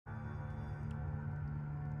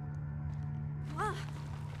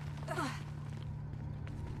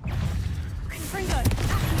Gryffindor,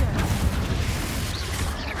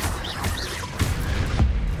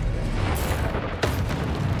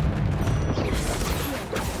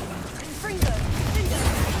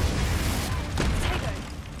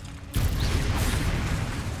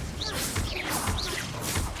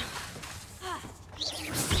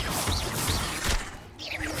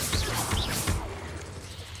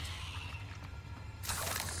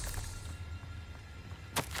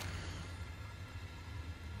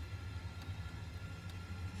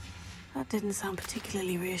 That didn't sound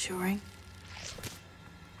particularly reassuring.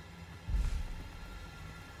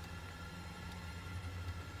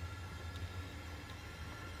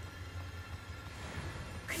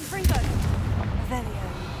 Gryffindor,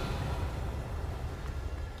 Revelio.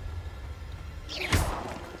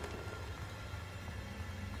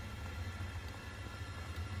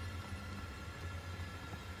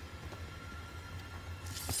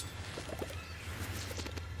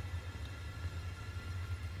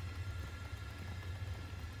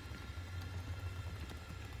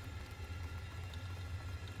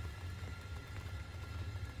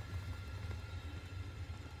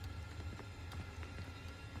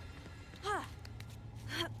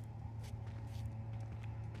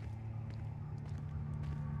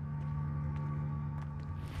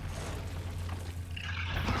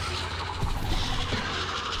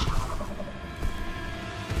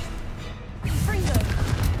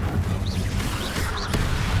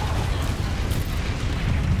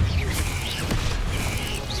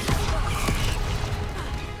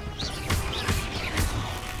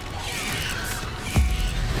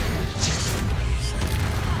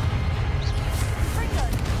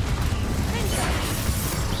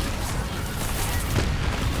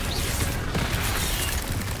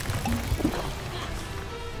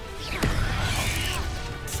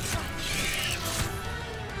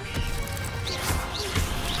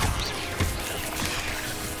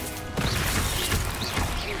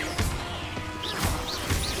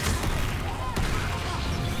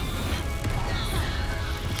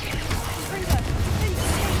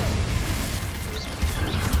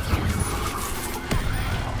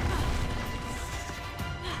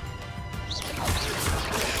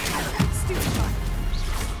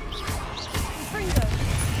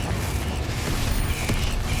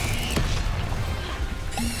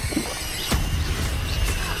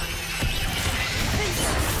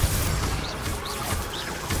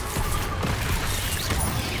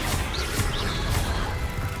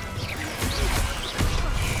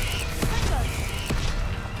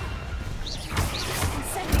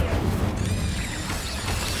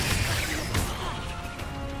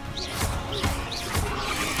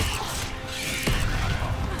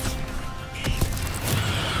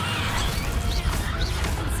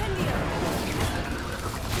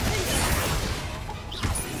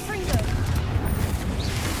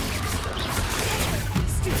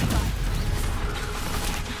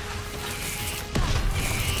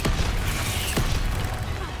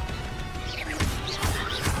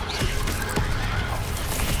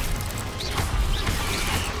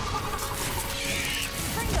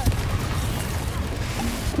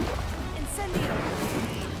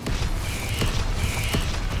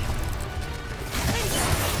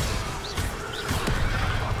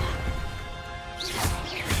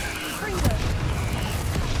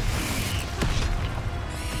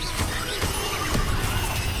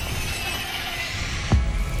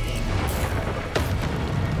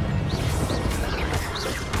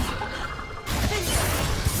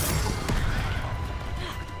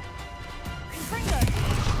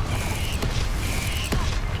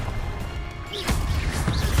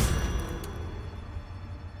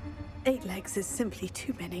 Legs is simply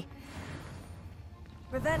too many.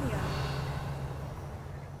 Revelio.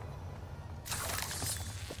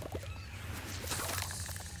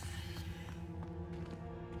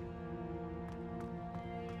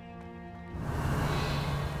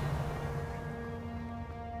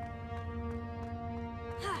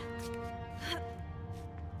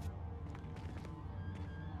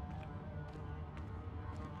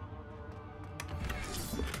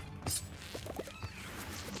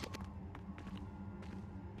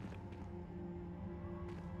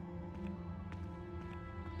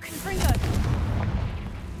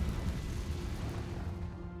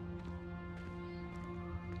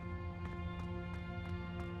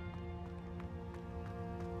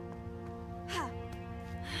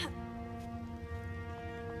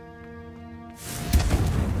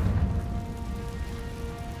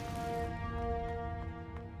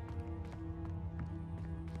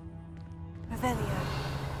 Revelio.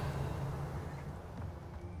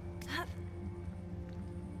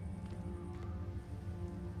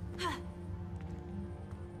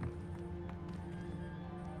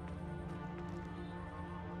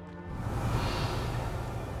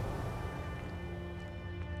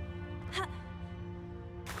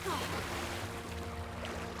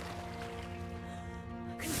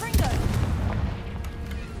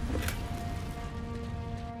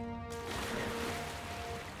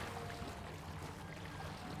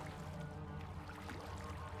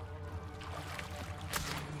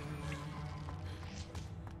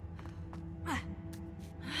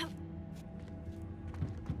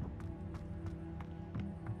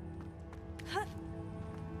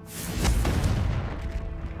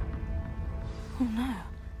 Oh no.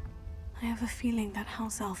 I have a feeling that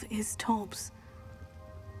house elf is Tobbs.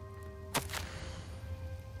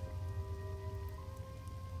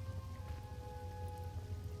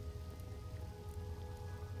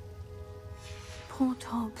 Poor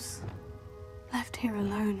Tobbs. Left here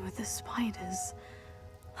alone with the spiders.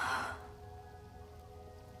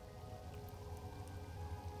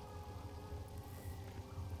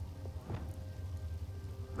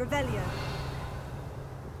 Revelio.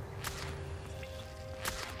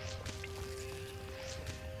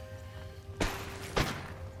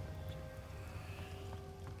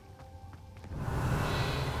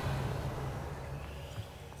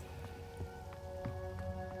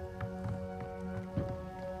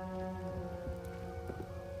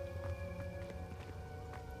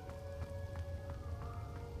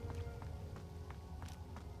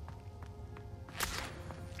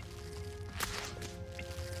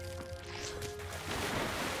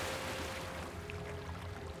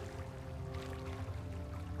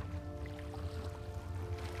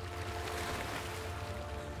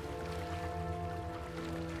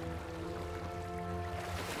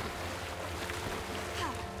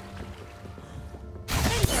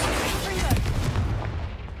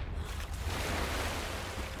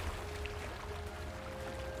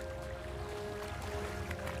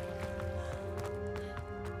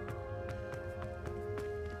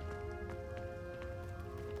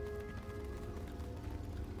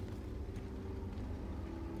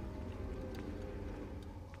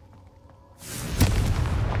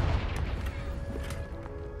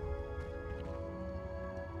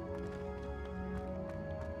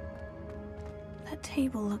 That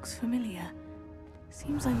table looks familiar.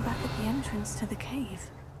 Seems I'm back at the entrance to the cave.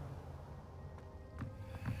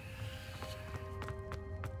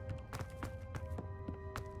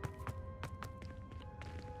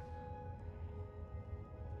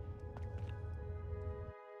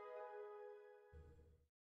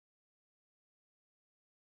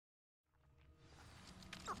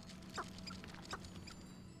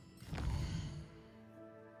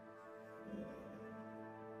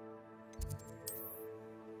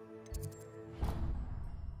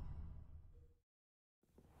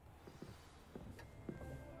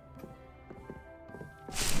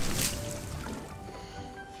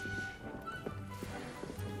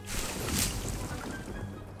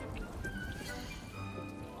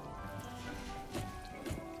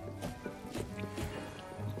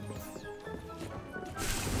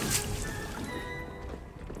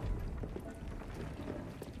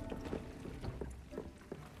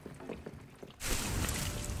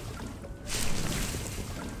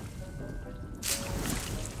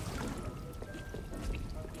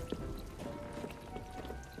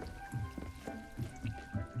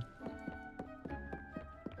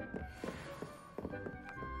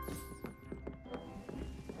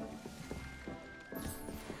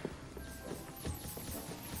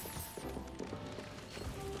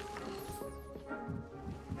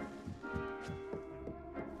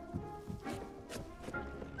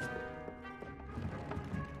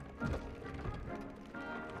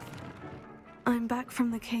 I'm back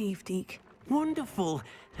from the cave, Deke. Wonderful.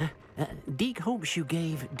 Deke hopes you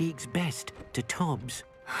gave Deke's best to Tobbs.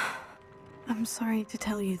 I'm sorry to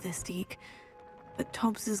tell you this, Deke, but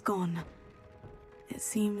Tobbs is gone. It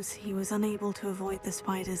seems he was unable to avoid the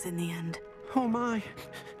spiders in the end. Oh my.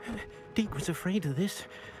 Deke was afraid of this,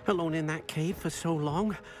 alone in that cave for so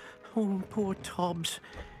long. Oh, poor Tobbs.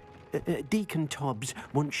 Deke and Tobbs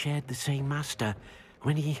once shared the same master.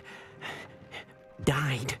 When he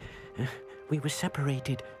died, we were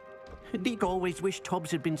separated. Deke always wished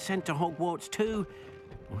Tobbs had been sent to Hogwarts too.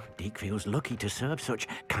 Deke feels lucky to serve such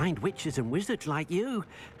kind witches and wizards like you.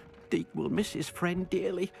 Deke will miss his friend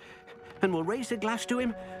dearly, and will raise a glass to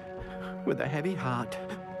him with a heavy heart.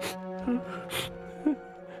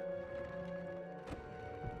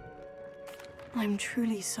 I'm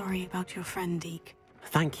truly sorry about your friend, Deke.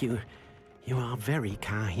 Thank you. You are very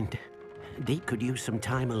kind. Deke could use some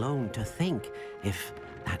time alone to think, if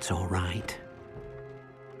that's all right.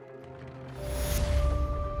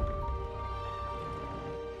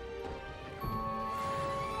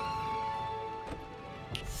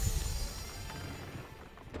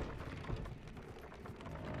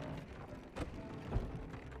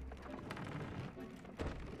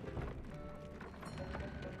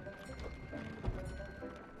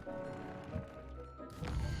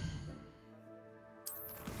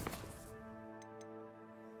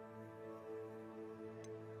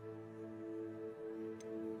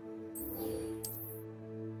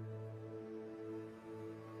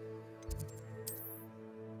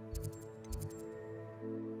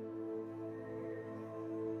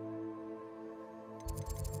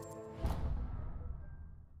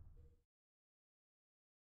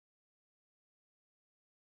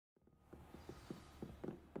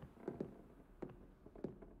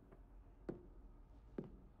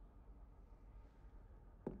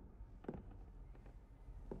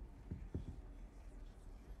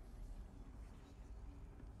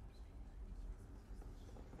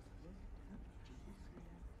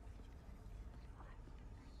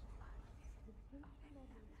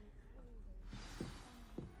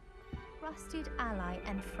 trusted ally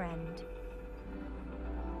and friend.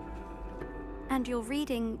 And your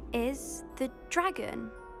reading is the dragon.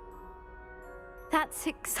 That's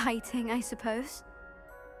exciting, I suppose.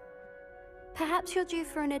 Perhaps you're due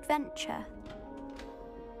for an adventure.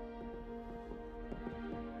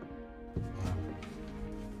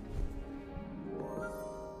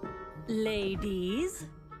 Ladies,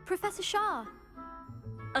 Professor Shah.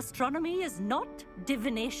 astronomy is not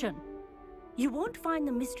divination. You won't find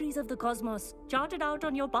the mysteries of the cosmos charted out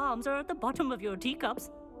on your palms or at the bottom of your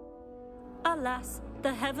teacups. Alas,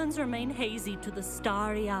 the heavens remain hazy to the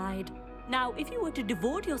starry-eyed. Now, if you were to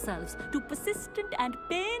devote yourselves to persistent and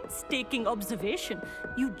painstaking observation,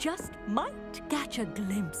 you just might catch a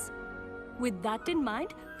glimpse. With that in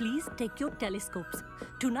mind, please take your telescopes.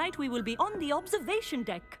 Tonight we will be on the observation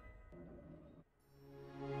deck.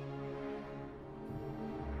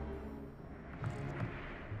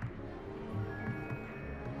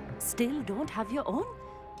 Still don't have your own?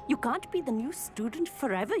 You can't be the new student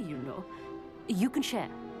forever, you know. You can share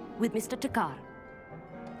with Mr. Takar.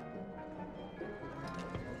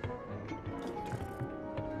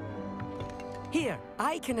 Here,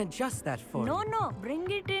 I can adjust that for you. No, bring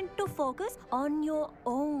it into focus on your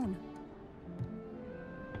own.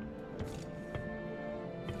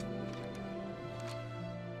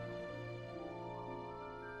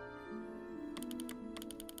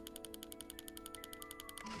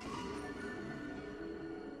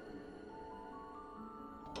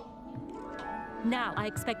 Now, I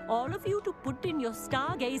expect all of you to put in your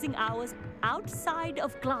stargazing hours outside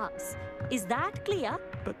of class. Is that clear?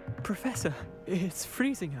 But, Professor, it's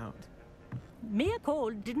freezing out. Mere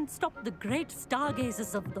cold didn't stop the great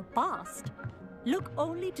stargazers of the past. Look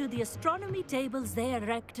only to the astronomy tables they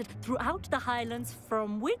erected throughout the Highlands,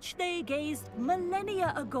 from which they gazed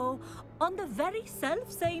millennia ago on the very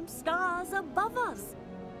self-same stars above us.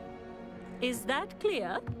 Is that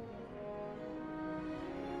clear?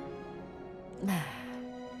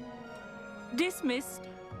 Dismissed.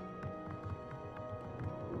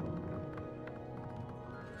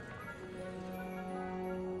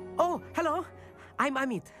 Oh, hello. I'm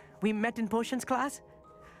Amit. We met in potions class.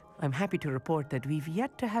 I'm happy to report that we've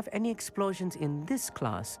yet to have any explosions in this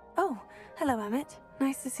class. Oh, hello, Amit.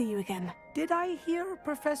 Nice to see you again. Did I hear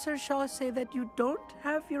Professor Shaw say that you don't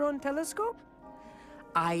have your own telescope?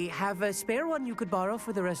 I have a spare one you could borrow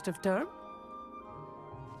for the rest of term.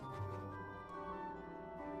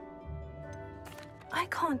 I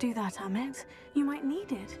can't do that, Amit. You might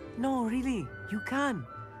need it. No, really, you can.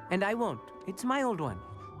 And I won't. It's my old one.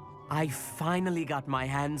 I finally got my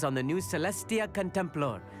hands on the new Celestia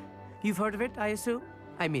Contemplar. You've heard of it, I assume?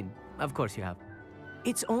 I mean, of course you have.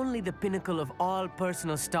 It's only the pinnacle of all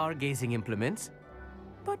personal stargazing implements.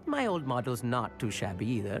 But my old model's not too shabby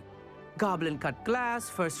either. Goblin-cut glass,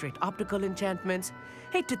 first-rate optical enchantments.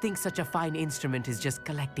 Hate to think such a fine instrument is just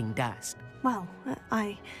collecting dust. Well,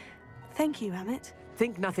 thank you, Amit.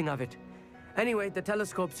 Think nothing of it. Anyway, the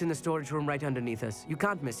telescope's in the storage room right underneath us. You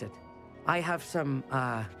can't miss it. I have some,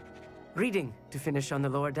 reading to finish on the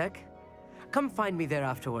lower deck. Come find me there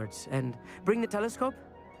afterwards, and bring the telescope.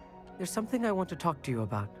 There's something I want to talk to you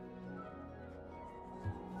about.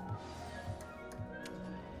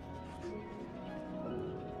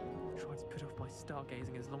 Tried to put off my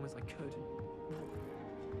stargazing as long as I could.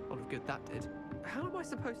 A lot of good that did. How am I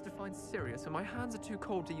supposed to find Sirius when my hands are too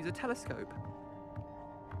cold to use a telescope?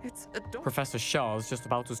 It's a dog. Professor Shah's just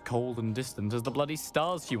about as cold and distant as the bloody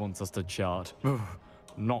stars she wants us to chart. Ugh,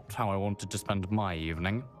 not how I wanted to spend my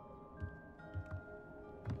evening.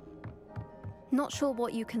 Not sure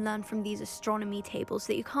what you can learn from these astronomy tables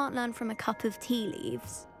that you can't learn from a cup of tea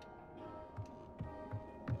leaves.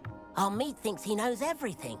 Our meat thinks he knows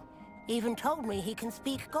everything. Even told me he can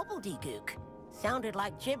speak gobbledygook. Sounded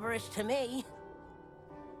like gibberish to me.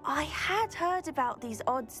 I had heard about these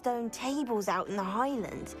odd stone tables out in the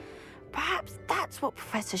Highlands. Perhaps that's what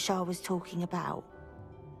Professor Shah was talking about.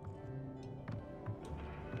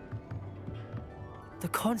 The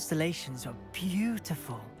constellations are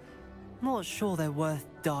beautiful. Not sure they're worth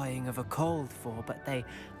dying of a cold for, but they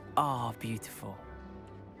are beautiful.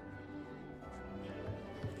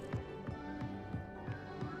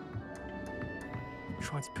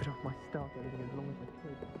 Tried to put off my stargazing as long as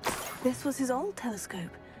I could. This was his old telescope.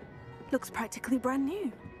 Looks practically brand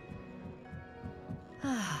new.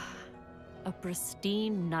 A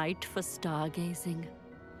pristine night for stargazing.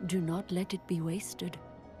 Do not let it be wasted.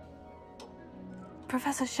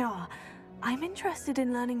 Professor Shah, I'm interested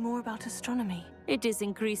in learning more about astronomy. It is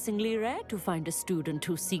increasingly rare to find a student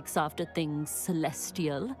who seeks after things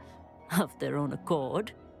celestial of their own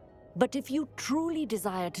accord. But if you truly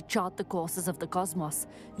desire to chart the courses of the cosmos,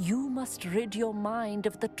 you must rid your mind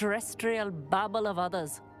of the terrestrial babble of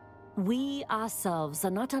others. We ourselves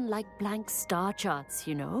are not unlike blank star charts,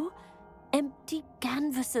 you know? Empty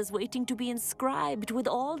canvases waiting to be inscribed with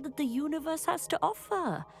all that the universe has to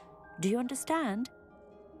offer. Do you understand?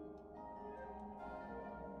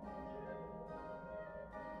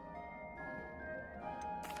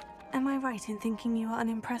 Am I right in thinking you are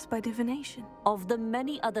unimpressed by divination? Of the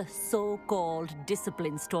many other so-called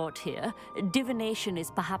disciplines taught here, divination is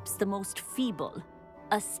perhaps the most feeble,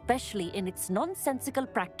 especially in its nonsensical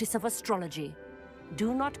practice of astrology.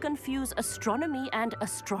 Do not confuse astronomy and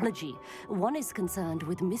astrology. One is concerned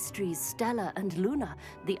with mysteries stellar and lunar,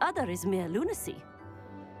 the other is mere lunacy.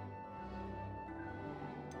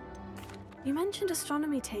 You mentioned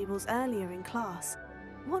astronomy tables earlier in class.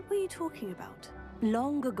 What were you talking about?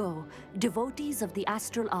 Long ago, devotees of the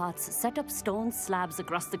astral arts set up stone slabs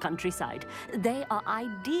across the countryside. They are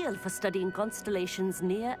ideal for studying constellations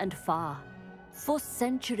near and far. For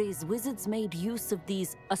centuries, wizards made use of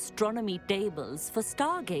these astronomy tables for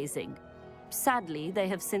stargazing. Sadly, they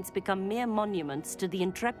have since become mere monuments to the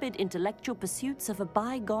intrepid intellectual pursuits of a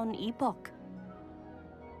bygone epoch.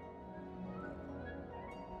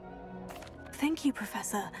 Thank you,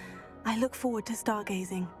 Professor. I look forward to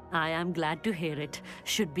stargazing. I am glad to hear it.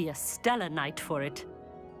 Should be a stellar night for it.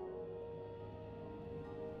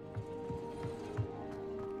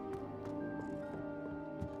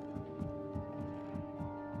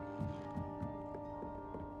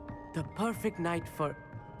 The perfect night for...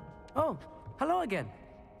 Oh, hello again.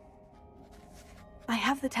 I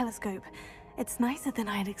have the telescope. It's nicer than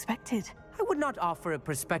I had expected. I would not offer a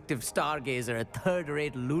prospective stargazer a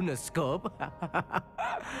third-rate lunoscope.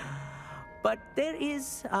 But there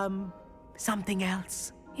is, something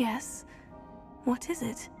else. Yes? What is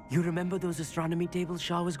it? You remember those astronomy tables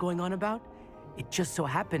Shaw was going on about? It just so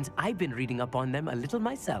happens I've been reading up on them a little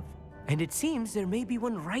myself. And it seems there may be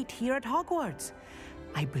one right here at Hogwarts.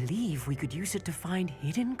 I believe we could use it to find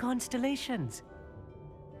hidden constellations.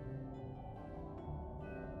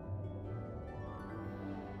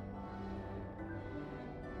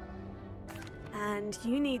 And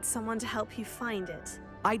you need someone to help you find it.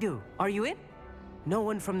 I do. Are you in? No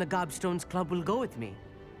one from the Gobstones Club will go with me.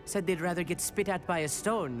 Said they'd rather get spit at by a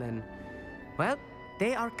stone than... Well,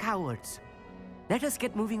 they are cowards. Let us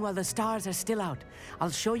get moving while the stars are still out.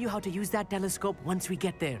 I'll show you how to use that telescope once we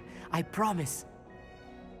get there. I promise.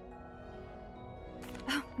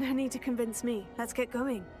 Oh, no need to convince me. Let's get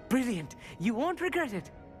going. Brilliant. You won't regret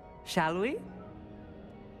it. Shall we?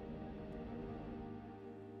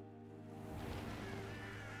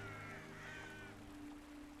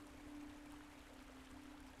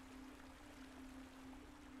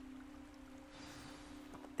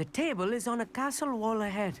 The table is on a castle wall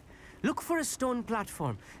ahead. Look for a stone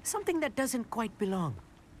platform, something that doesn't quite belong.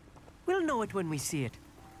 We'll know it when we see it.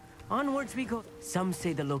 Onwards we go. Some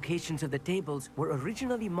say the locations of the tables were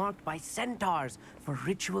originally marked by centaurs for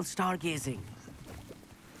ritual stargazing.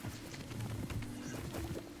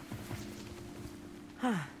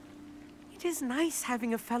 It is nice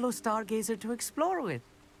having a fellow stargazer to explore with.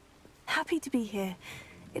 Happy to be here.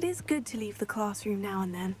 It is good to leave the classroom now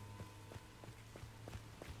and then.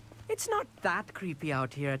 It's not that creepy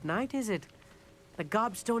out here at night, is it? The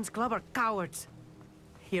Gobstones Club are cowards.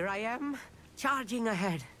 Here I am, charging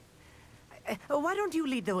ahead. Why don't you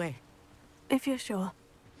lead the way? If you're sure.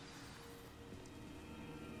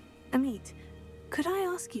 Amit, could I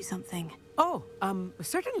ask you something? Oh,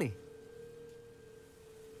 certainly.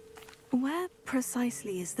 Where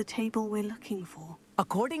precisely is the table we're looking for?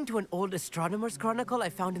 According to an old astronomer's chronicle I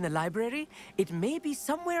found in the library, it may be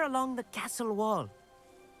somewhere along the castle wall.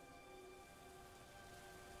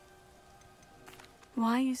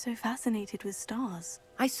 Why are you so fascinated with stars?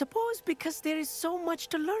 I suppose because there is so much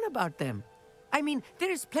to learn about them. I mean, there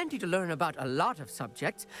is plenty to learn about a lot of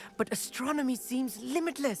subjects, but astronomy seems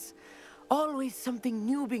limitless. Always something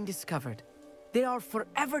new being discovered. They are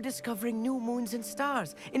forever discovering new moons and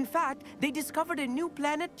stars. In fact, they discovered a new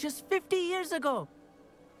planet just 50 years ago.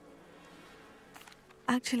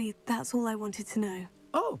 Actually, that's all I wanted to know.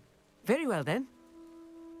 Oh, very well then.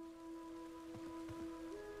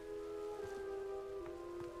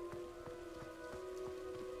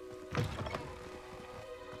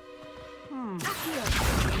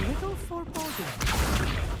 A little foreboding.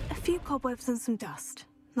 A few cobwebs and some dust.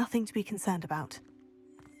 Nothing to be concerned about.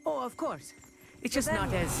 Oh, of course. It's just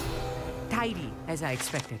not as tidy as I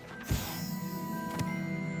expected.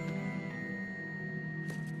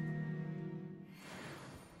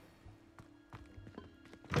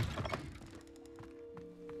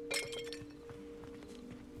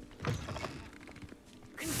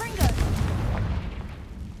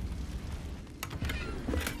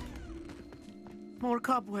 More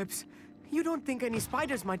cobwebs. You don't think any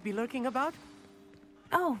spiders might be lurking about?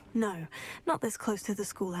 Oh, no. Not this close to the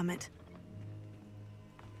school, Emmett.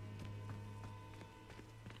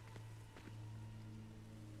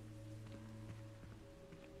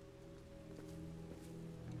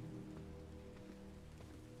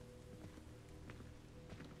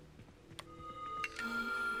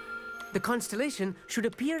 The constellation should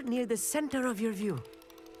appear near the center of your view.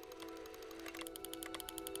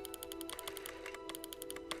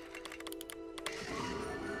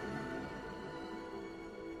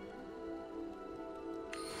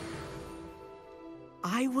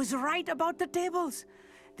 I was right about the tables.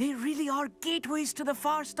 They really are gateways to the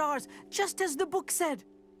far stars, just as the book said.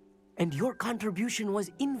 And your contribution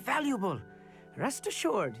was invaluable. Rest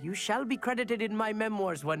assured, you shall be credited in my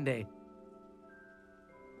memoirs one day.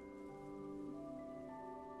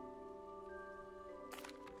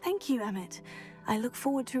 Thank you, Emmett. I look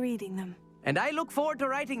forward to reading them. And I look forward to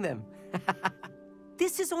writing them.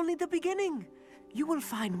 This is only the beginning. You will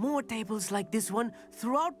find more tables like this one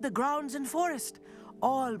throughout the grounds and forest,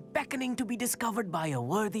 all beckoning to be discovered by a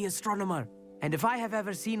worthy astronomer. And if I have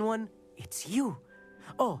ever seen one, it's you.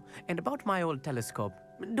 Oh, and about my old telescope,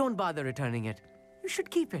 don't bother returning it. You should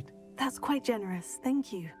keep it. That's quite generous.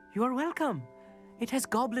 Thank you. You are welcome. It has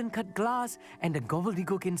goblin-cut glass and a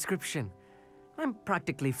gobbledygook inscription. I'm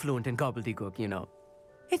practically fluent in gobbledygook, you know.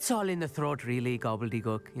 It's all in the throat, really,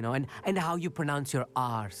 gobbledygook, you know, and how you pronounce your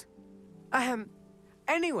R's.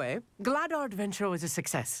 Anyway, glad our adventure was a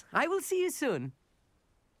success. I will see you soon.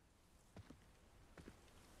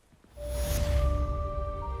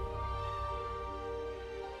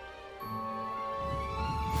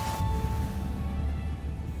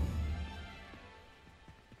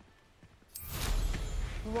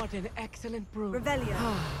 What an excellent brew.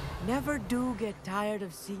 Revelio. Never do get tired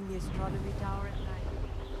of seeing the astronomy tower at night.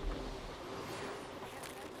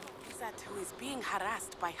 That who is being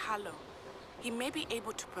harassed by Hallow. He may be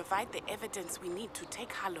able to provide the evidence we need to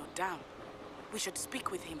take Hallow down. We should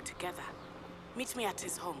speak with him together. Meet me at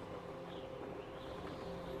his home.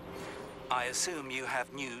 I assume you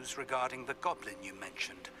have news regarding the goblin you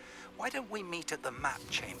mentioned. Why don't we meet at the map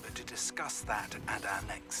chamber to discuss that and our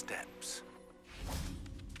next steps?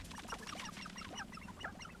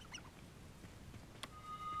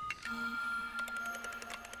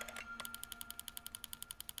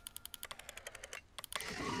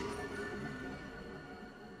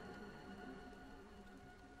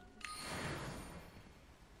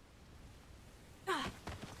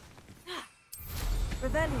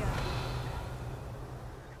 Revelio.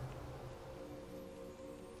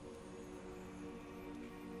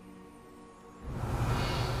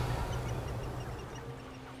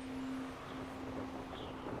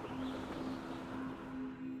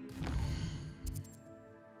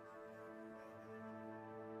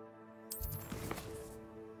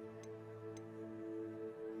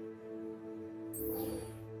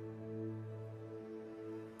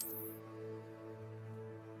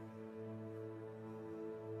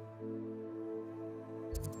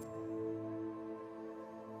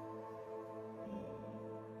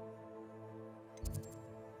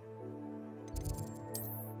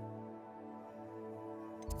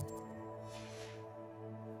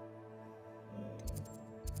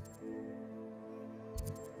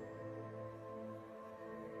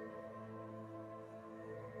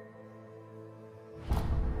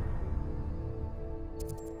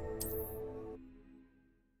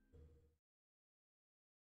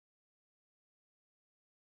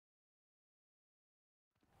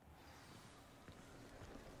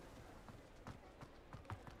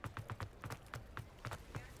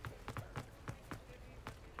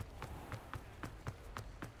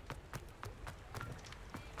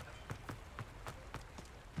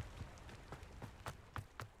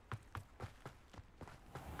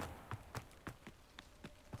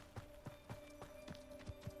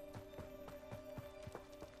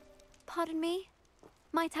 Pardon me?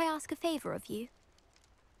 Might I ask a favor of you?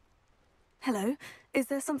 Hello. Is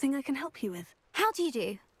there something I can help you with? How do you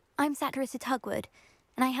do? I'm Satirissa Tugwood,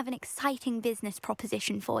 and I have an exciting business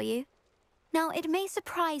proposition for you. Now, it may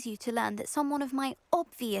surprise you to learn that someone of my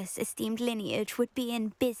obvious esteemed lineage would be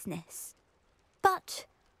in business. But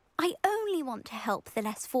I only want to help the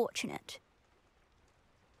less fortunate.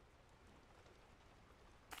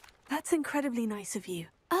 That's incredibly nice of you.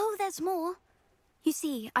 Oh, there's more. You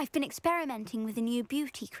see, I've been experimenting with a new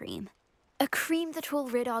beauty cream. A cream that will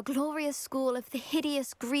rid our glorious school of the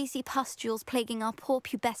hideous, greasy pustules plaguing our poor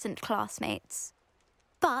pubescent classmates.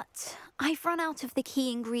 But I've run out of the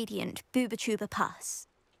key ingredient, boobotuber pus.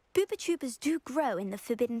 Boobotubers do grow in the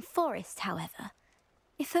Forbidden Forest, however.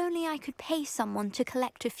 If only I could pay someone to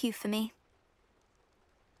collect a few for me.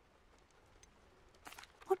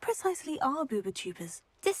 What precisely are booba-tubers?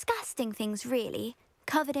 Disgusting things, really,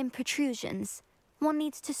 covered in protrusions. One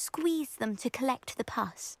needs to squeeze them to collect the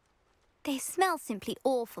pus. They smell simply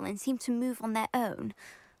awful and seem to move on their own.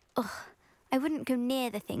 Ugh, I wouldn't go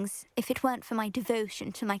near the things if it weren't for my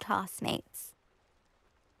devotion to my classmates.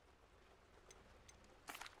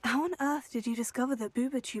 How on earth did you discover that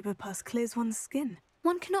booba-tuber pus clears one's skin?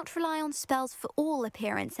 One cannot rely on spells for all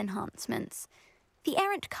appearance enhancements. The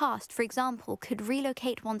errant cast, for example, could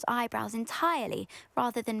relocate one's eyebrows entirely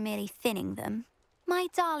rather than merely thinning them. My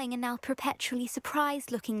darling and now perpetually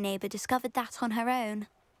surprised-looking neighbour discovered that on her own.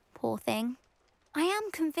 Poor thing. I am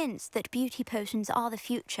convinced that beauty potions are the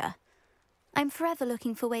future. I'm forever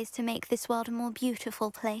looking for ways to make this world a more beautiful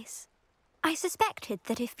place. I suspected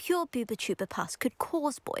that if pure booba-tuber pus could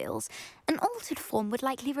cause boils, an altered form would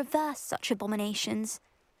likely reverse such abominations.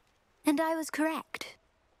 And I was correct.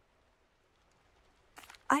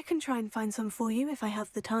 I can try and find some for you if I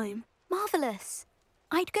have the time. Marvellous.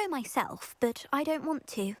 I'd go myself, but I don't want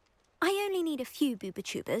to. I only need a few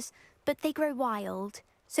booba-tubers, but they grow wild,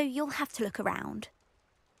 so you'll have to look around.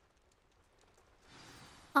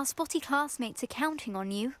 Our spotty classmates are counting on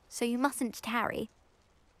you, so you mustn't tarry.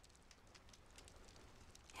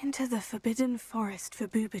 Into the forbidden forest for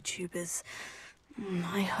booba-tubers.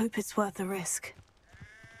 I hope it's worth the risk.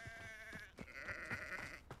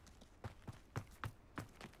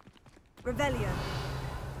 Revelio.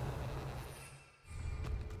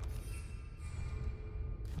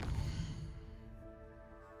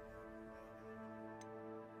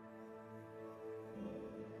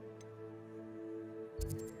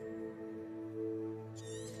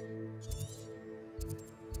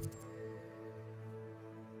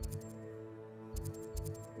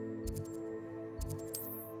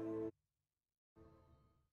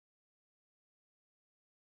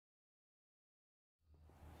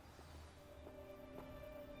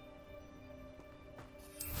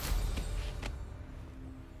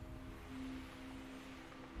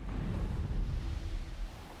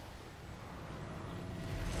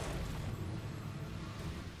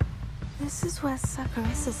 This is where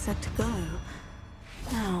Saccharissa said to go.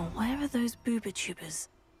 Now, where are those booba-tubers?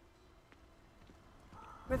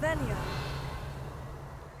 Revelio.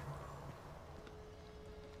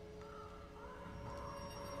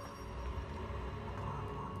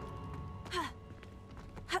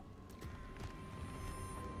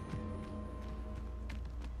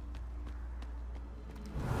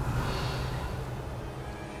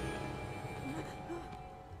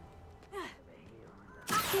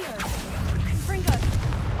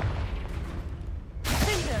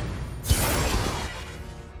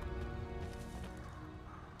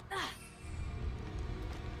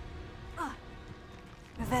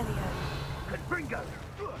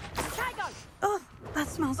 Oh, that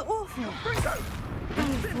smells awful.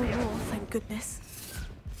 Only for war, thank goodness.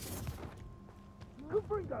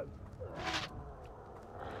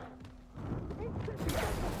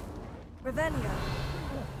 Revelio.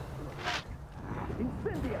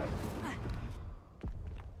 Incendio.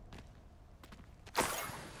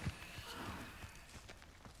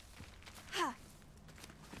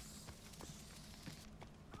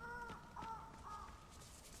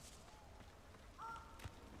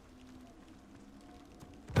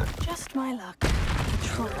 Just my luck. A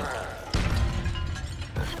troll.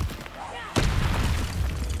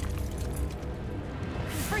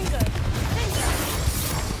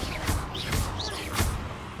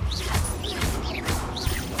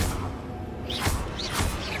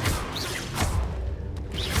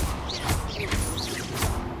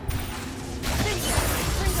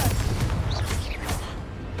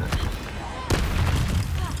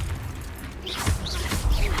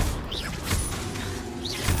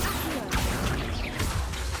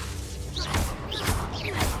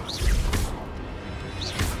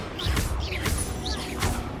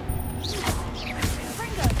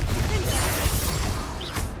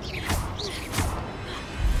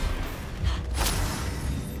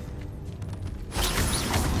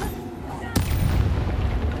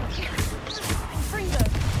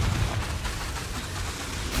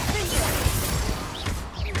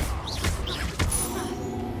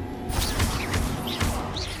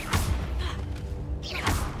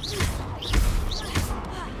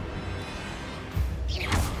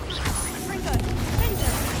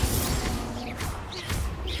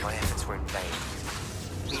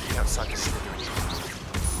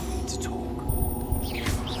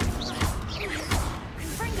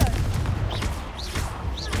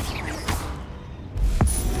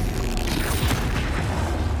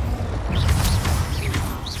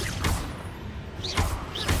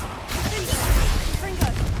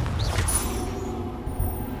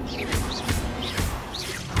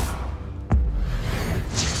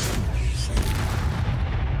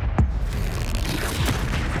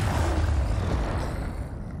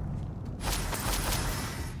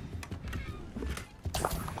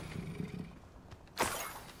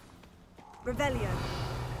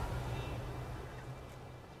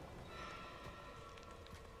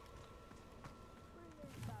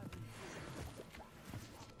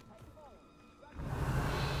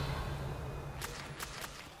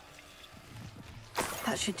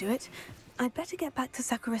 That should do it. I'd better get back to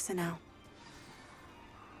Saccharissa now.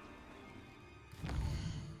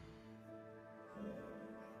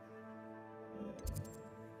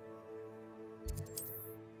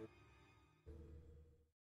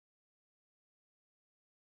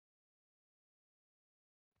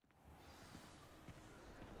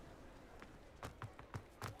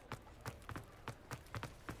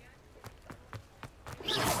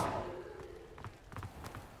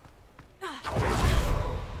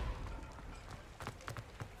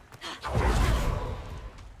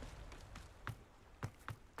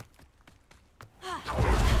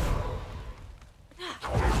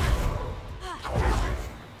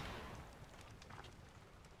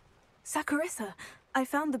 Saccharissa, I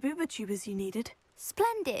found the booba tubers you needed.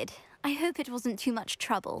 Splendid. I hope it wasn't too much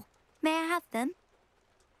trouble. May I have them?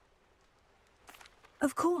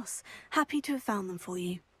 Of course. Happy to have found them for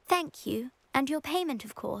you. Thank you. And your payment,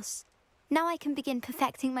 of course. Now I can begin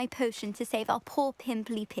perfecting my potion to save our poor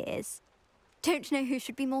pimply peers. Don't know who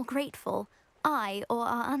should be more grateful, I or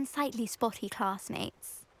our unsightly spotty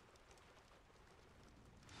classmates.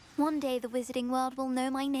 One day the wizarding world will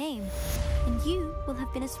know my name, and you will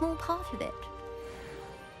have been a small part of it.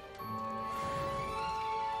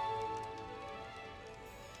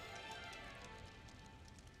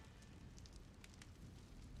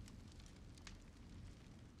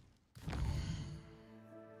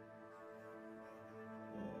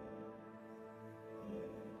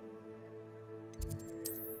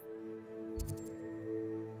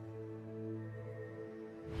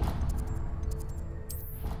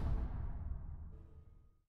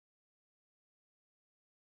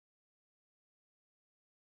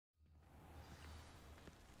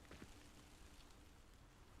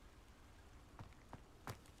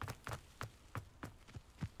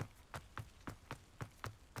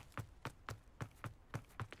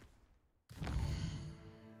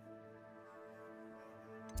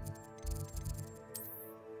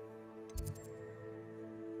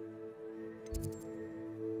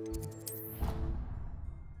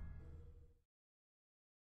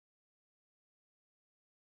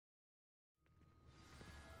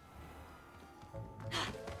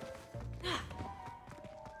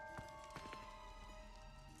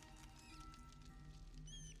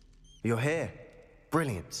 You're here.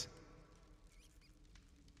 Brilliant.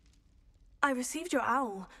 I received your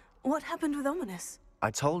owl. What happened with Ominous? I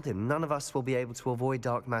told him none of us will be able to avoid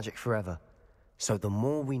dark magic forever. So the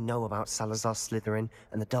more we know about Salazar Slytherin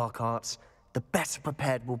and the dark arts, the better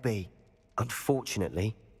prepared we'll be.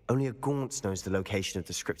 Unfortunately, only a Gaunt knows the location of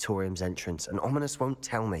the Scriptorium's entrance, and Ominous won't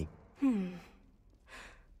tell me.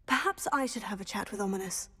 Perhaps I should have a chat with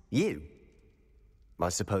Ominous. You? I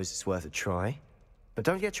suppose it's worth a try. But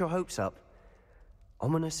don't get your hopes up.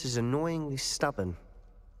 Ominous is annoyingly stubborn.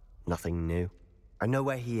 Nothing new. I know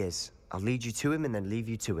where he is. I'll lead you to him and then leave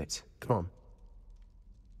you to it. Come on.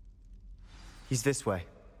 He's this way.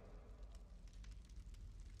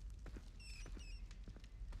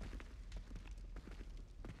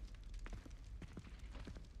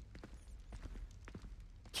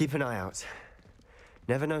 Keep an eye out.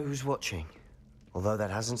 Never know who's watching. Although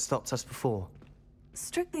that hasn't stopped us before.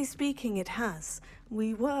 Strictly speaking, it has.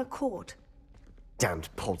 We were caught. Damned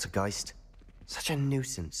poltergeist. Such a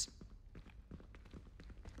nuisance.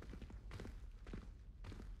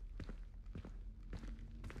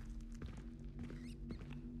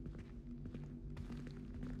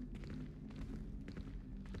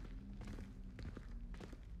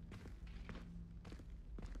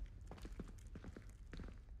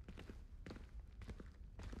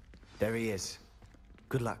 There he is.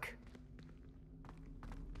 Good luck.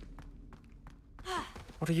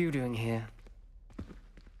 What are you doing here?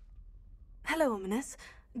 Hello, Ominous.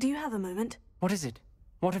 Do you have a moment? What is it?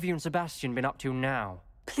 What have you and Sebastian been up to now?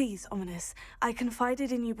 Please, Ominous. I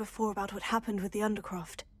confided in you before about what happened with the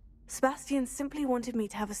Undercroft. Sebastian simply wanted me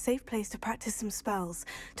to have a safe place to practice some spells,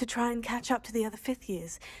 to try and catch up to the other fifth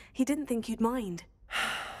years. He didn't think you'd mind.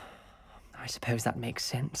 I suppose that makes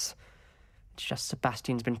sense. It's just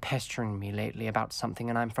Sebastian's been pestering me lately about something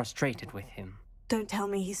and I'm frustrated with him. Don't tell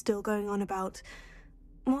me he's still going on about...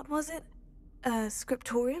 What was it?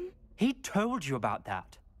 Scriptorium? He told you about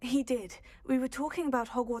that? He did. We were talking about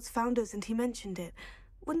Hogwarts founders and he mentioned it.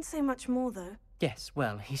 Wouldn't say much more, though. Yes,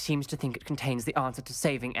 well, he seems to think it contains the answer to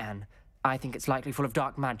saving Anne. I think it's likely full of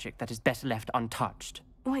dark magic that is better left untouched.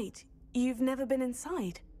 Wait, you've never been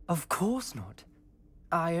inside? Of course not.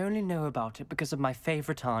 I only know about it because of my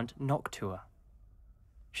favorite aunt, Noctua.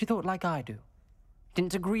 She thought like I do.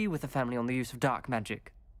 Didn't agree with the family on the use of dark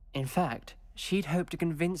magic. In fact, she'd hoped to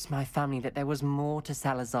convince my family that there was more to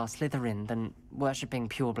Salazar Slytherin than worshipping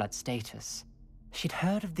pureblood status. She'd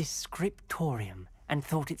heard of this scriptorium and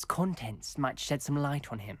thought its contents might shed some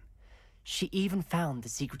light on him. She even found the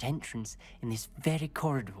secret entrance in this very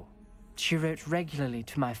corridor. She wrote regularly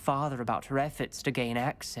to my father about her efforts to gain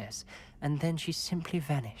access, and then she simply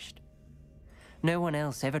vanished. No one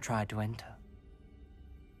else ever tried to enter.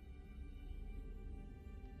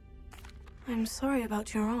 I'm sorry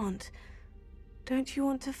about your aunt. Don't you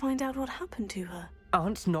want to find out what happened to her?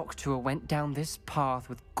 Aunt Noctua went down this path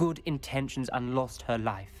with good intentions and lost her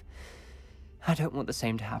life. I don't want the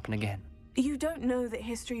same to happen again. You don't know that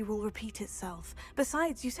history will repeat itself.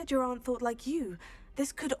 Besides, you said your aunt thought like you.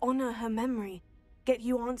 This could honor her memory. Get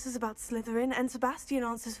you answers about Slytherin, and Sebastian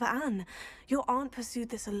answers for Anne. Your aunt pursued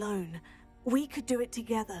this alone. We could do it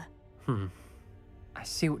together. I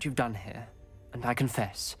see what you've done here, and I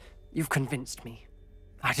confess, you've convinced me.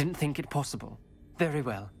 I didn't think it possible. Very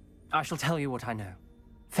well. I shall tell you what I know.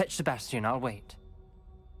 Fetch Sebastian, I'll wait.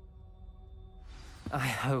 I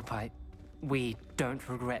hope we don't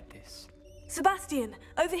regret this. Sebastian,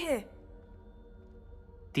 over here!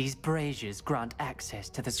 These braziers grant access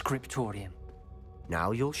to the scriptorium.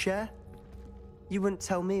 Now you'll share? You wouldn't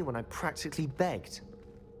tell me when I practically begged.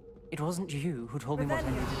 It wasn't you who told me what I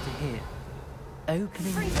needed to hear.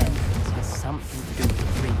 Opening the entrance has something to do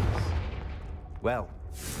with dreams. Well,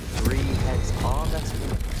 3 heads are better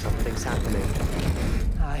than something's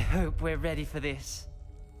happening. I hope we're ready for this.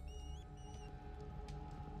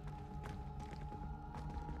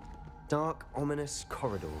 Dark, ominous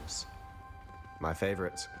corridors. My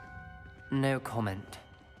favorite. No comment.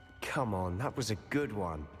 Come on, that was a good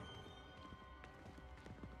one.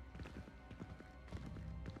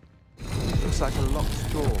 Looks like a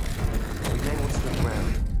locked door. We may want to look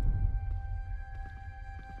around.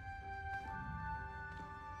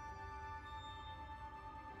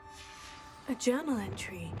 A journal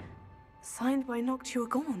entry. Signed by Noctua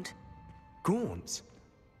Gaunt. Gaunt?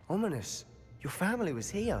 Ominous. Your family was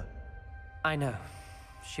here. I know.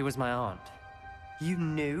 She was my aunt. You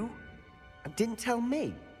knew? And didn't tell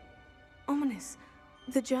me? Ominous.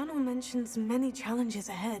 The journal mentions many challenges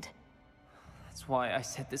ahead. That's why I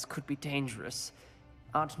said this could be dangerous.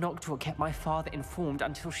 Aunt Noctua kept my father informed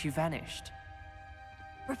until she vanished.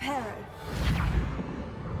 Reparo.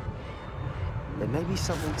 There may be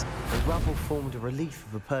something the rubble formed a relief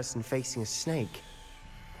of a person facing a snake.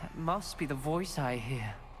 That must be the voice I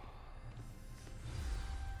hear.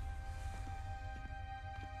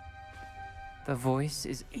 The voice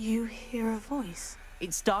is... You hear a voice?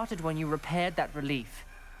 It started when you repaired that relief.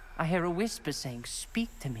 I hear a whisper saying, "Speak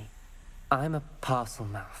to me." I'm a parcel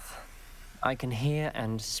mouth. I can hear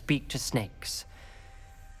and speak to snakes.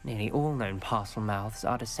 Nearly all known parcel mouths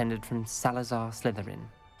are descended from Salazar Slytherin.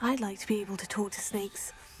 I'd like to be able to talk to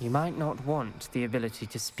snakes. You might not want the ability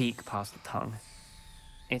to speak parcel tongue.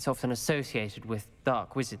 It's often associated with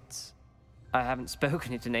dark wizards. I haven't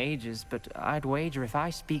spoken it in ages, but I'd wager if I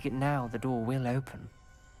speak it now, the door will open.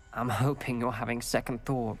 I'm hoping you're having second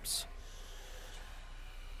thoughts.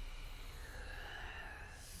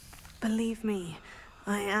 Believe me,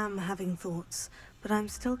 I am having thoughts, but I'm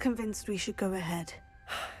still convinced we should go ahead.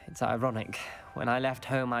 It's ironic. When I left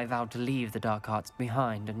home, I vowed to leave the dark arts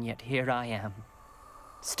behind, and yet here I am.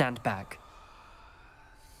 Stand back.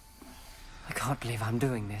 I can't believe I'm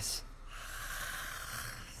doing this.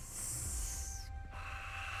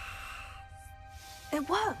 It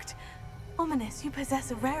worked! Ominous, you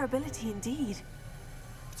possess a rare ability indeed.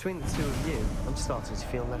 Between the two of you, I'm starting to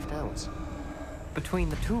feel left out. Between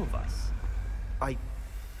the two of us?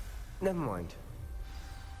 Never mind.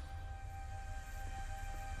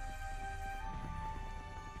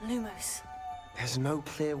 Lumos. There's no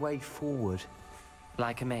clear way forward.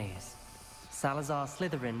 Like a maze. Salazar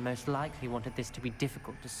Slytherin most likely wanted this to be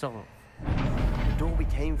difficult to solve. The door we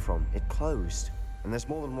came from, it closed. And there's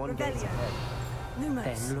more than one gate Revelio. ahead. Lumos.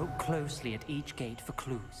 Then look closely at each gate for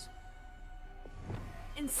clues.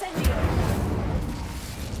 Incendio!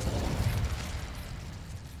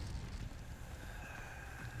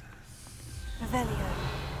 Revelio.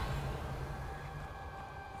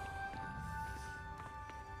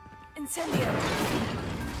 Incendio!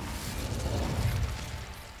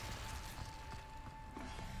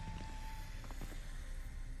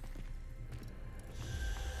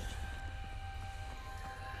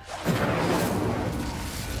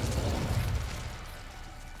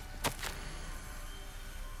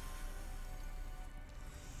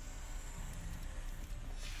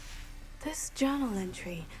 This journal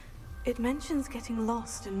entry, it mentions getting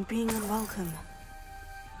lost and being unwelcome.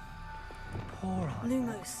 Poor Aunt.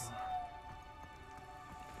 Lumos.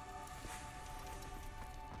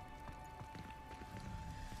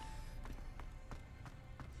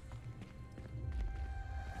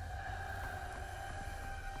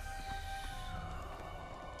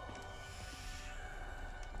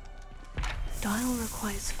 dial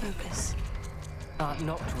requires focus. Aunt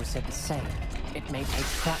Noctua said the same. It may take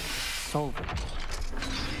practice to solve it.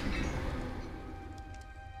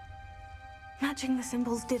 Matching the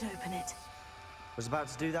symbols did open it. Was about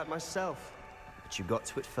to do that myself, but you got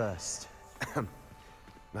to it first.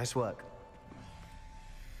 Nice work.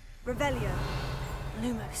 Revelio.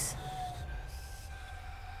 Lumos.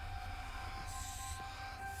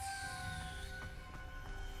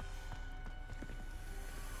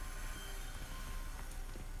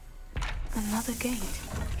 Another gate.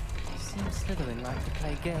 Seems Slytherin like to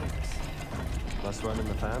play games. Must run in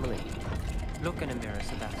the family. Look in a mirror,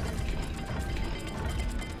 Sebastian.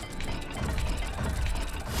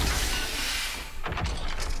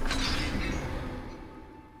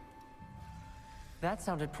 That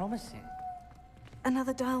sounded promising.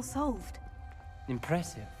 Another dial solved.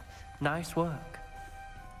 Impressive. Nice work.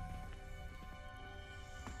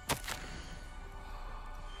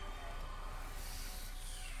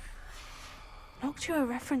 Noctua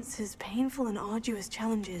references painful and arduous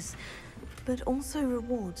challenges, but also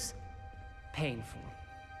rewards. Painful.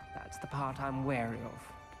 That's the part I'm wary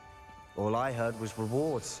of. All I heard was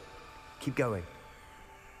rewards. Keep going.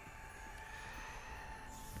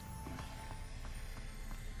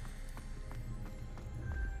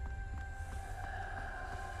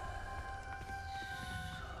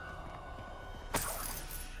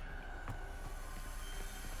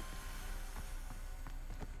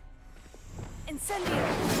 Incendio.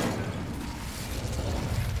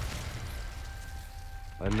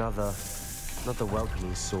 Another, not the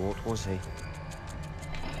welcoming sort, was he?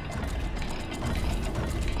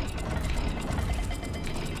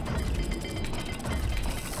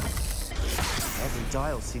 Every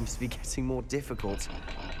dial seems to be getting more difficult,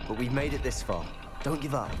 but we've made it this far. Don't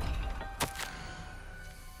give up.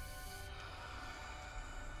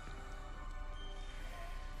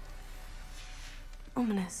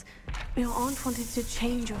 Ominous. Your aunt wanted to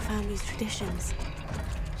change your family's traditions.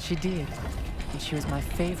 She did, and she was my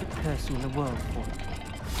favorite person in the world for it.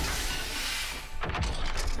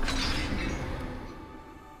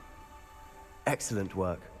 Excellent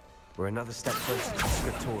work. We're another step closer to the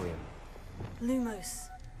scriptorium. Lumos.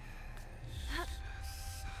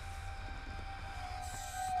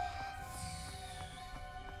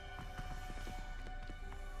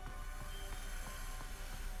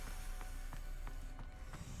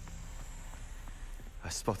 I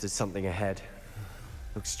spotted something ahead.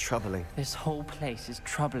 Looks troubling. This whole place is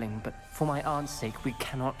troubling, but for my aunt's sake, we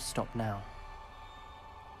cannot stop now.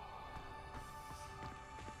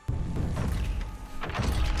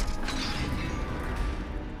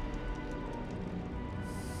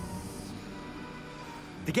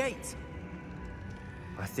 The gate!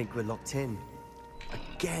 I think we're locked in.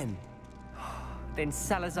 Again. Then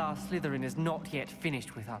Salazar Slytherin is not yet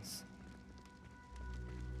finished with us.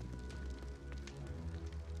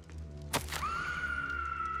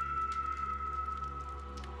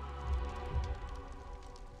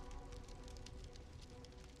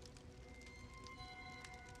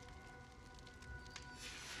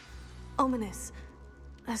 Ominous.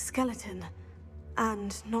 A skeleton.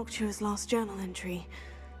 And Noctua's last journal entry.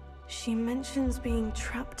 She mentions being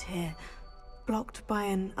trapped here, blocked by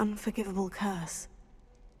an unforgivable curse.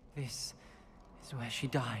 This is where she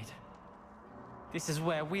died. This is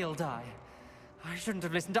where we'll die. I shouldn't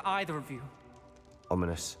have listened to either of you.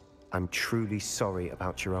 Ominous, I'm truly sorry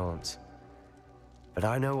about your aunt. But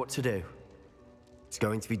I know what to do. It's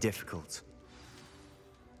going to be difficult.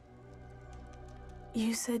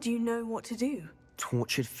 You said you know what to do.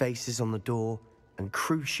 Tortured faces on the door and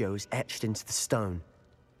Crucios etched into the stone.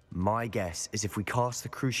 My guess is if we cast the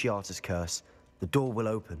Cruciatus curse, the door will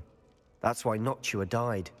open. That's why Noctua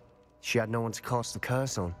died. She had no one to cast the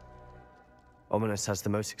curse on. Ominous has the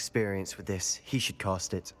most experience with this. He should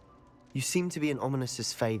cast it. You seem to be in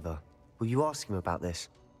Ominous's favor. Will you ask him about this?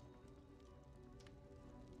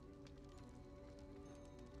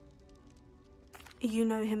 You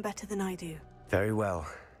know him better than I do. Very well.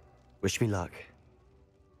 Wish me luck.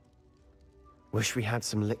 Wish we had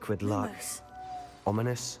some liquid luck.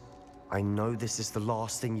 Ominous, I know this is the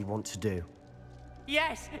last thing you want to do.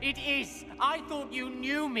 Yes, it is. I thought you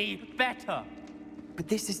knew me better. But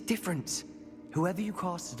this is different. Whoever you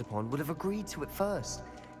cast it upon would have agreed to it first.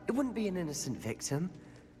 It wouldn't be an innocent victim.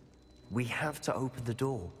 We have to open the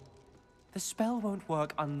door. The spell won't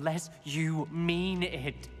work unless you mean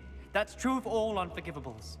it. That's true of all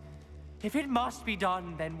unforgivables. If it must be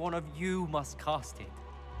done, then one of you must cast it.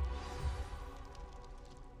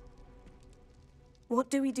 What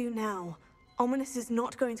do we do now? Ominous is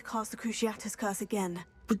not going to cast the Cruciatus curse again.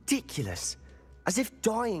 Ridiculous. As if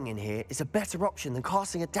dying in here is a better option than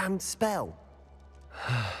casting a damned spell.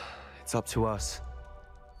 It's up to us.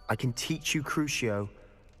 I can teach you Crucio,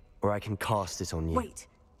 or I can cast it on you. Wait,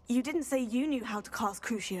 you didn't say you knew how to cast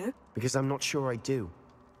Crucio? Because I'm not sure I do.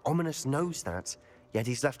 Ominous knows that, yet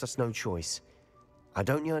he's left us no choice. I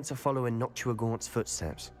don't yearn to follow in Noctua Gaunt's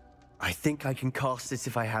footsteps. I think I can cast it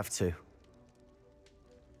if I have to.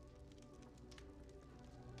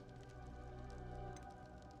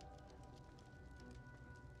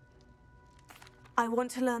 I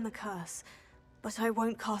want to learn the curse, but I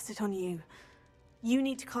won't cast it on you. You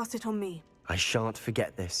need to cast it on me. I shan't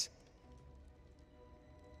forget this.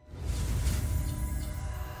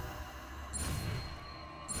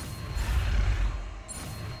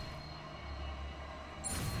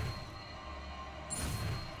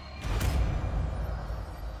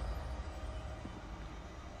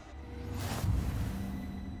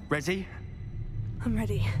 Ready? I'm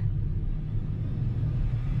ready.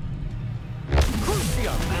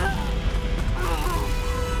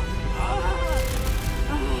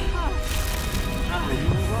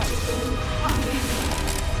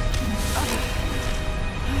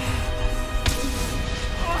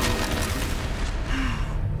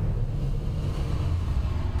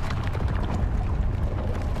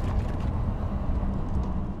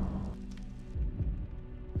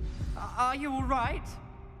 Are you all right?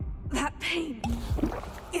 That pain.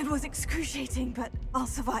 It was excruciating, but I'll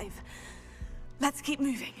survive. Let's keep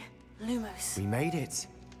moving. Lumos. We made it.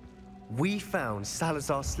 We found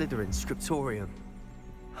Salazar Slytherin's scriptorium.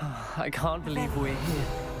 I can't believe we're here.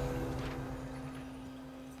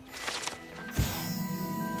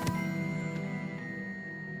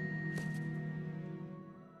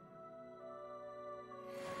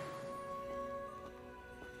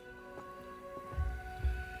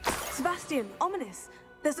 Sebastian, Ominous.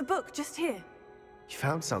 There's a book just here. You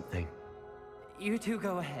found something. You two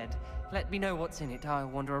go ahead. Let me know what's in it. I'll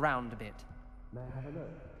wander around a bit. May I have a look?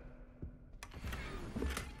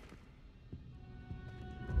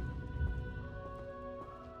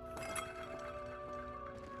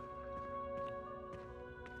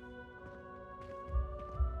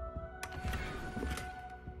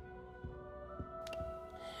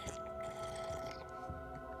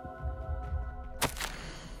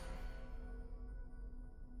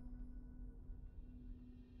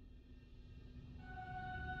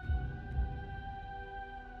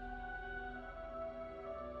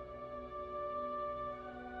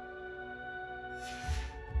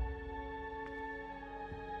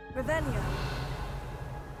 Ravenclaw.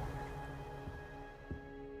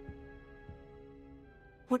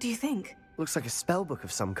 What do you think? Looks like a spellbook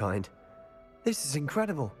of some kind. This is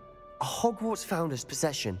incredible. A Hogwarts founder's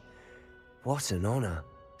possession. What an honor.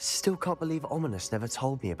 Still can't believe Ominous never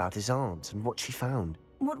told me about his aunt and what she found.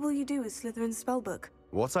 What will you do with Slytherin's spellbook?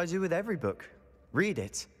 What I do with every book. Read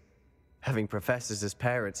it. Having professors as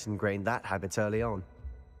parents ingrained that habit early on.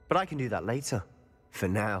 But I can do that later. For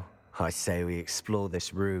now, I say we explore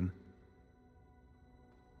this room.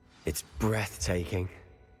 It's breathtaking.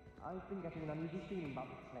 I've been getting an uneasy feeling about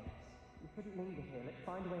this place. We couldn't linger here. Let's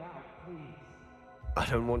find a way out, please. I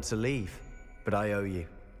don't want to leave, but I owe you.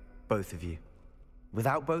 Both of you.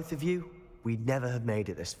 Without both of you, we'd never have made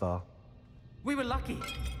it this far. We were lucky.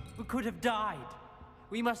 We could have died.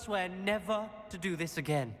 We must swear never to do this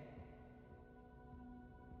again.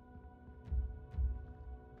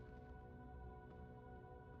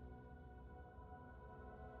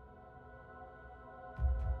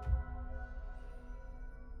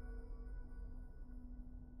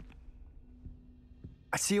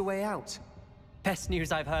 I see a way out. Best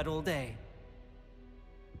news I've heard all day.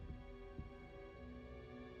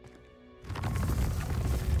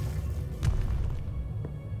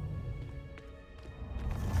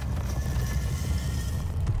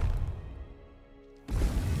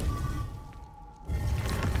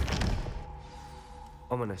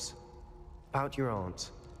 Ominous. About your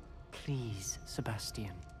aunt. Please,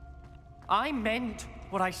 Sebastian. I meant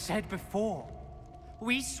what I said before.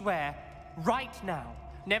 We swear, right now,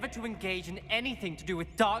 never to engage in anything to do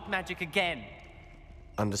with dark magic again.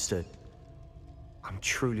 Understood. I'm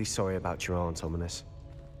truly sorry about your aunt, Ominous.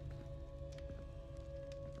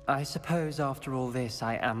 I suppose after all this,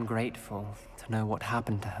 I am grateful to know what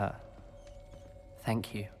happened to her.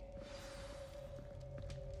 Thank you.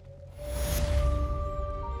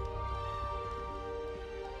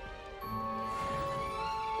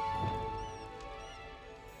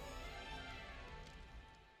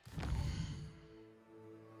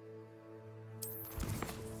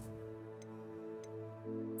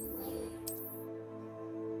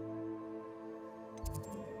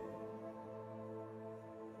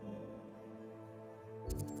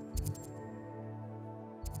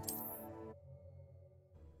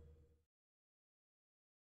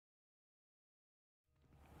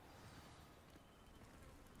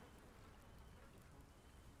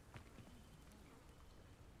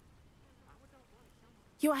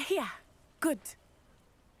 You are here. Good.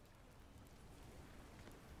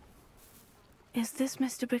 Is this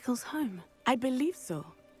Mr. Bickle's home? I believe so.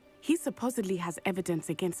 He supposedly has evidence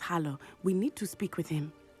against Harlow. We need to speak with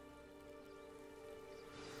him.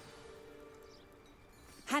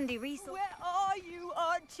 Handy resource. Where are you,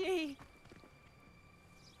 Archie?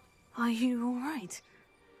 Are you all right?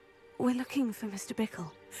 We're looking for Mr.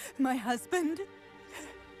 Bickle. My husband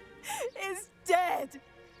is dead.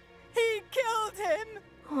 He killed him.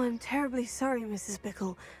 Oh, I'm terribly sorry, Mrs.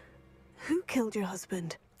 Bickle. Who killed your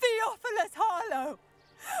husband? Theophilus Harlow.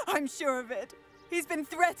 I'm sure of it. He's been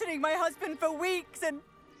threatening my husband for weeks and...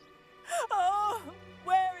 Oh,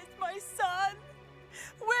 where is my son?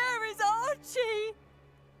 Where is Archie?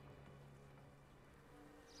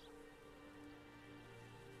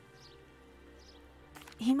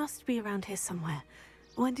 He must be around here somewhere.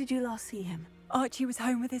 When did you last see him? Archie was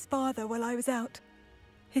home with his father while I was out.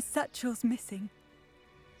 His satchel's missing.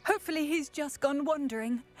 Hopefully he's just gone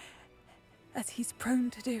wandering, as he's prone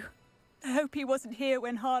to do. I hope he wasn't here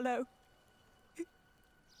when Harlow...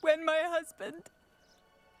 when my husband...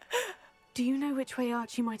 Do you know which way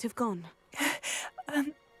Archie might have gone?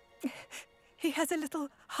 He has a little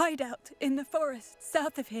hideout in the forest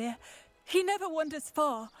south of here. He never wanders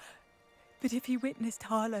far. But if he witnessed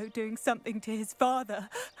Harlow doing something to his father,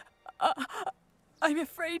 I'm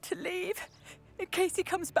afraid to leave, in case he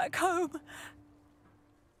comes back home.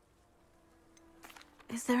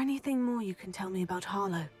 Is there anything more you can tell me about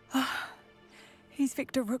Harlow? He's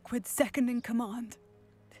Victor Rookwood's second in command.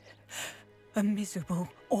 A miserable,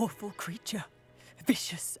 awful creature.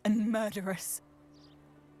 Vicious and murderous.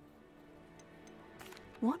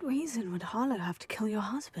 What reason would Harlow have to kill your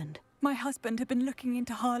husband? My husband had been looking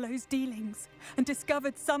into Harlow's dealings and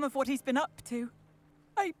discovered some of what he's been up to.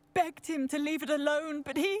 I begged him to leave it alone,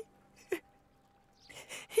 but he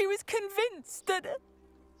was convinced that...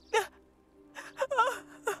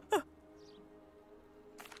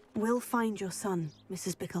 We'll find your son,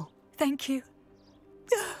 Mrs. Bickle. Thank you.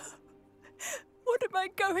 What am I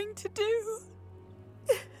going to do?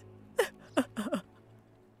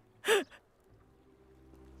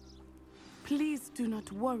 Please do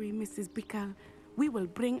not worry, Mrs. Bickle. We will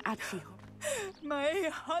bring Archie home. My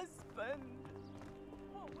husband.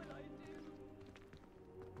 What will I do?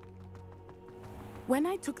 When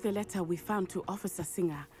I took the letter we found to Officer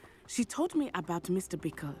Singer, she told me about Mr.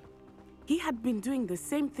 Bickle. He had been doing the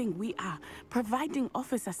same thing we are, providing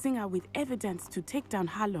Officer Singer with evidence to take down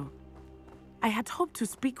Harlow. I had hoped to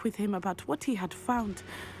speak with him about what he had found,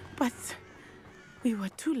 but we were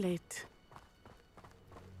too late.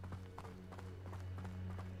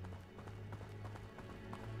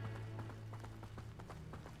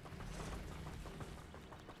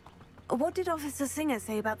 What did Officer Singer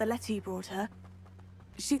say about the letter you brought her?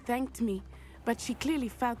 She thanked me, but she clearly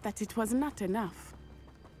felt that it was not enough.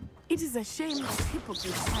 It is a shame that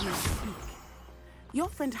hypocrites cannot speak. Your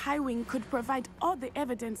friend Highwing could provide all the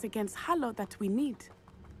evidence against Harlow that we need.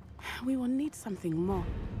 We will need something more.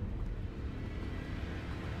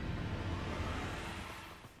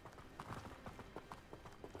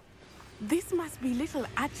 This must be little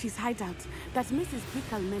Archie's hideout that Mrs.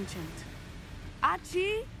 Bickle mentioned.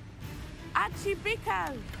 Archie? Archie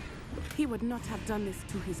Bickle! He would not have done this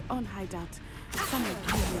to his own hideout. Some of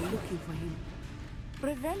you were looking for him.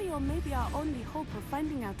 Revelio may be our only hope of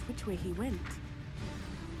finding out which way he went.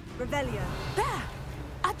 Revelio. There!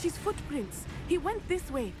 Archie's footprints. He went this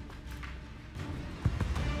way.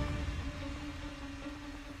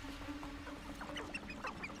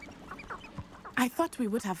 I thought we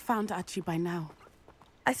would have found Archie by now.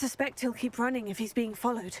 I suspect he'll keep running if he's being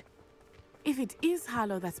followed. If it is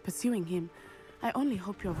Harlow that's pursuing him, I only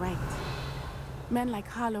hope you're right. Men like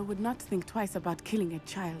Harlow would not think twice about killing a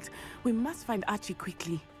child. We must find Archie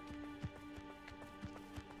quickly.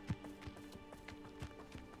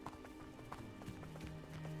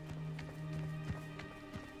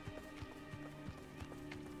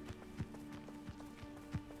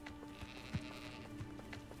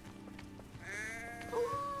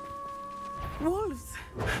 Wolves!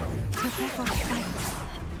 Prepare for a fight.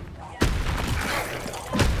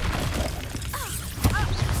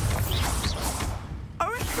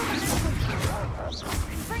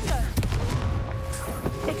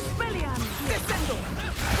 Expelliarm! Descendo!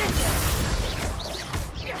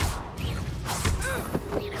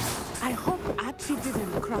 I hope Archie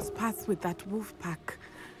didn't cross paths with that wolf pack.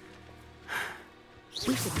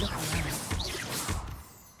 We should look around.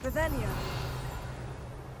 Revelio.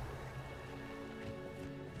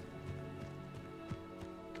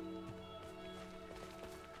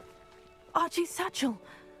 Archie's satchel.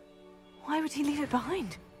 Why would he leave it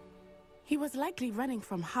behind? He was likely running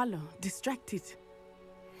from Harlow, distracted.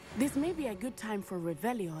 This may be a good time for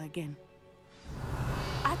Revelio again.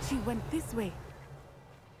 Archie went this way.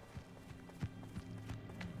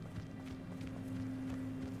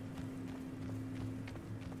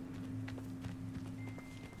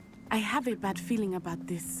 I have a bad feeling about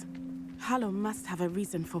this. Harlow must have a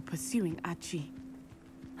reason for pursuing Archie.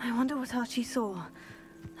 I wonder what Archie saw.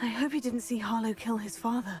 I hope he didn't see Harlow kill his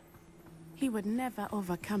father. He would never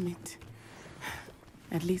overcome it.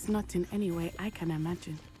 At least not in any way I can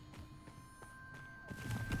imagine.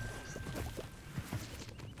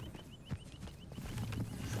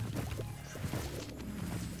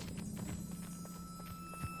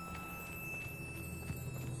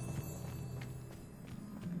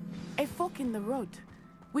 A fork in the road.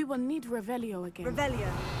 We will need Revelio again.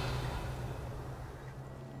 Revelio.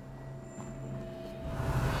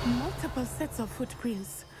 Multiple sets of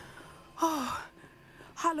footprints. Oh,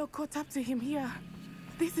 Harlow caught up to him here.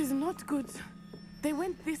 This is not good. They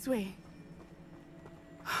went this way.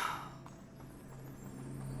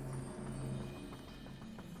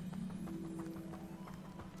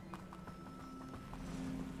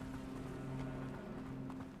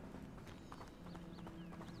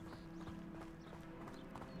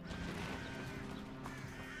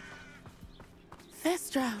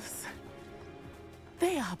 Thestrals.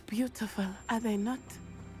 They are beautiful, are they not?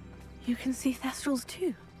 You can see Thestrals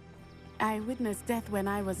too. I witnessed death when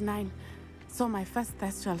I was 9. Saw my first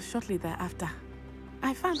Thestral shortly thereafter.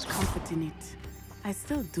 I found comfort in it. I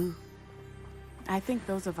still do. I think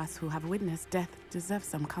those of us who have witnessed death deserve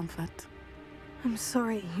some comfort. I'm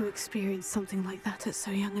sorry you experienced something like that at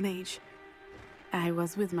so young an age. I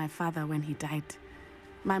was with my father when he died.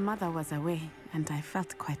 My mother was away, and I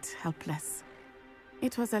felt quite helpless.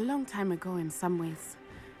 It was a long time ago in some ways,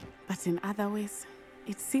 but in other ways,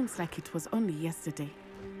 it seems like it was only yesterday.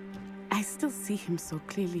 I still see him so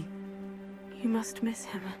clearly. You must miss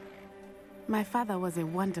him. My father was a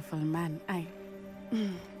wonderful man.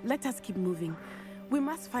 Let us keep moving. We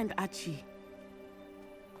must find Archie.